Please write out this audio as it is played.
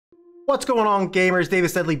What's going on, gamers? David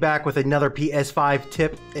Sedley back with another PS5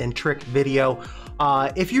 tip and trick video.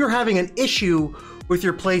 If you're having an issue with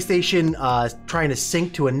your PlayStation trying to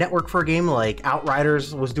sync to a network for a game, like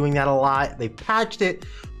Outriders was doing that a lot, they patched it,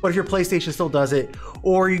 but if your PlayStation still does it,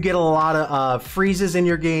 or you get a lot of freezes in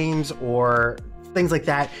your games or things like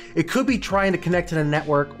that, it could be trying to connect to the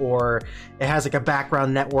network, or it has like a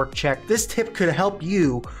background network check. This tip could help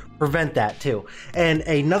you prevent that too. And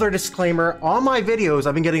another disclaimer, on my videos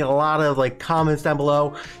I've been getting a lot of like comments down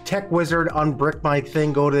below. Tech Wizard unbricked my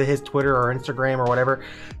thing, go to his Twitter or Instagram or whatever.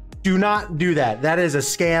 Do not do that. That is a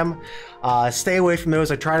scam. Stay away from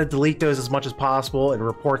those. I try to delete those as much as possible and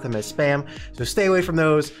report them as spam, so stay away from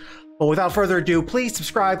those. But without further ado, please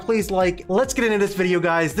subscribe, please like. Let's get into this video,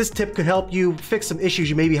 guys. This tip could help you fix some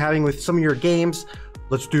issues you may be having with some of your games.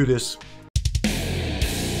 Let's do this.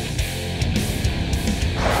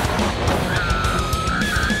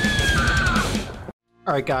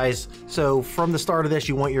 Alright guys, so from the start of this,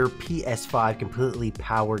 you want your PS5 completely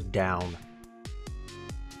powered down.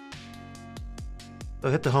 So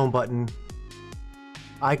hit the home button.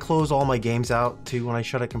 I close all my games out too when I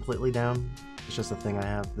shut it completely down. It's just a thing I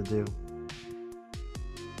have to do.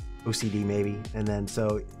 OCD maybe. And then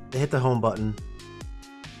so hit the home button.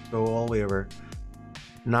 Go all the way over.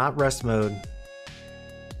 Not rest mode.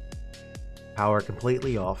 Power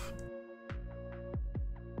completely off.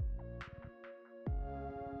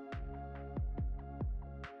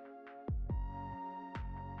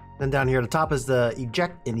 Then down here at the top is the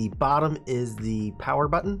eject, and the bottom is the power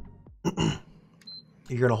button.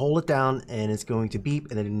 You're going to hold it down and it's going to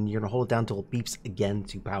beep, and then you're going to hold it down until it beeps again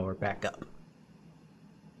to power back up.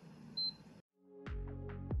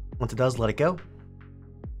 Once it does, let it go.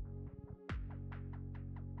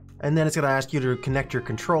 And then it's going to ask you to connect your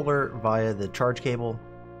controller via the charge cable.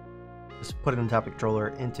 Just put it on top of the controller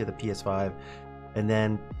into the PS5 and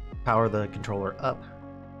then power the controller up.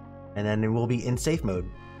 And then it will be in safe mode.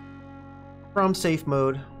 From safe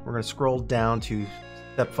mode, we're going to scroll down to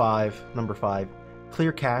step 5, number 5,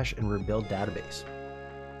 clear cache and rebuild database.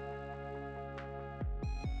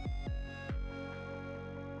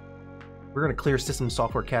 We're going to clear system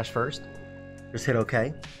software cache first. Just hit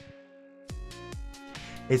OK.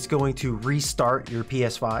 It's going to restart your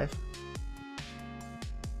PS5.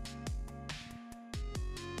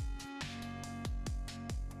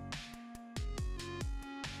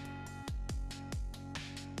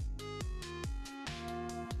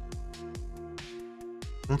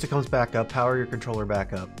 Once it comes back up, power your controller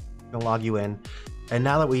back up. It'll log you in. And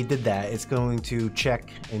now that we did that, it's going to check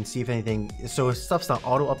and see if anything, so if stuff's not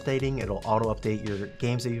auto-updating, it'll auto-update your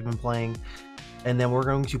games that you've been playing. And then we're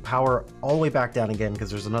going to power all the way back down again, because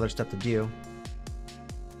there's another step to do.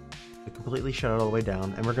 To completely shut it all the way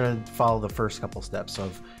down. And we're going to follow the first couple steps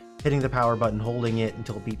of hitting the power button, holding it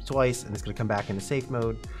until it beeps twice, and it's going to come back into safe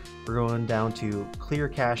mode. We're going down to clear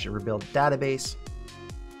cache and rebuild database.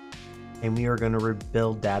 And we are going to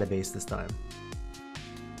rebuild database this time.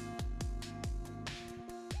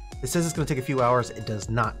 It says it's going to take a few hours. It does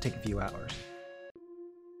not take a few hours.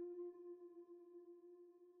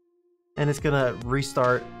 And it's going to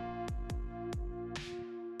restart.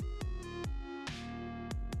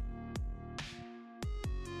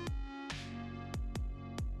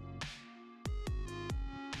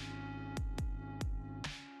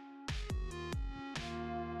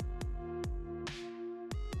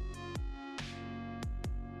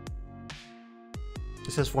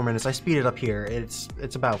 It says 4 minutes. I speed it up here.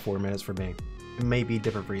 It's about 4 minutes for me. It may be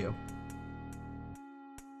different for you.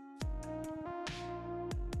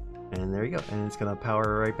 And there you go. And it's going to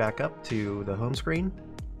power right back up to the home screen.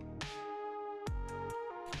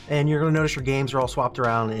 And you're going to notice your games are all swapped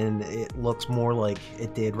around, and it looks more like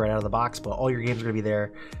it did right out of the box, but all your games are going to be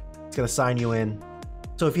there. It's going to sign you in.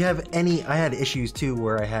 So if you have any, I had issues too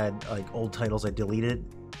where I had like old titles I deleted.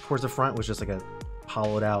 Towards the front was just like a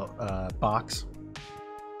hollowed out box.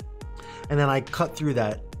 And then I cut through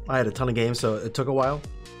that. I had a ton of games, so it took a while.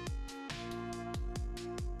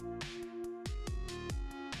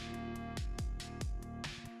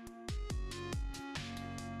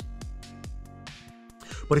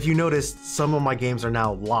 But if you notice, some of my games are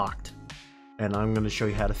now locked. And I'm going to show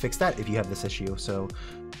you how to fix that if you have this issue. So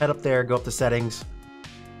head up there, go up to settings.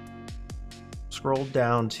 Scroll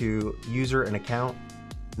down to user and account.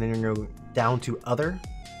 And then you're going to go down to other.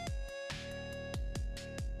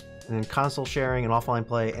 And then console sharing and offline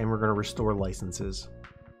play, and we're going to restore licenses.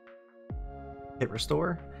 Hit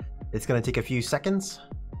restore. It's going to take a few seconds.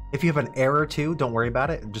 If you have an error too, don't worry about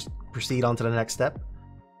it. Just proceed on to the next step.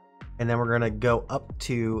 And then we're going to go up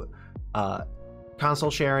to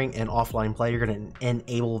console sharing and offline play, you're going to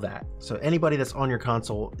enable that. So anybody that's on your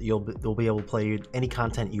console, they'll be able to play any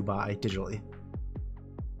content you buy digitally.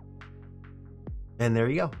 And there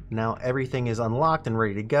you go. Now everything is unlocked and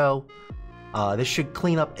ready to go. This should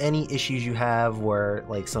clean up any issues you have where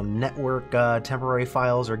like some network temporary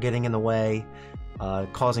files are getting in the way,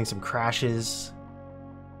 causing some crashes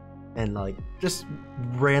and like just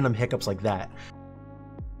random hiccups like that.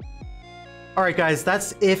 Alright guys,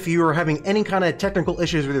 that's if you're having any kind of technical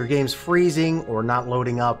issues with your games freezing or not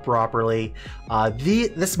loading up properly.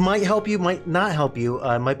 This might help you, might not help you.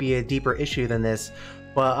 It might be a deeper issue than this.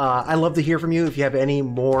 But I'd love to hear from you. If you have any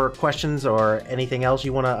more questions or anything else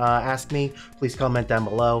you want to ask me, please comment down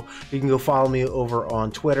below. You can go follow me over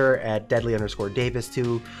on Twitter at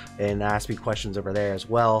deadly_Davis2 and ask me questions over there as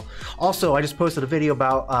well. Also, I just posted a video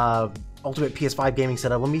about ultimate PS5 gaming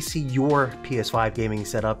setup. Let me see your PS5 gaming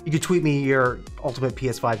setup. You can tweet me your ultimate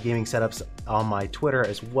PS5 gaming setups on my Twitter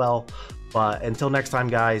as well. But until next time,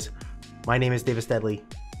 guys, my name is Davis Deadly.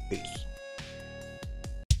 Peace.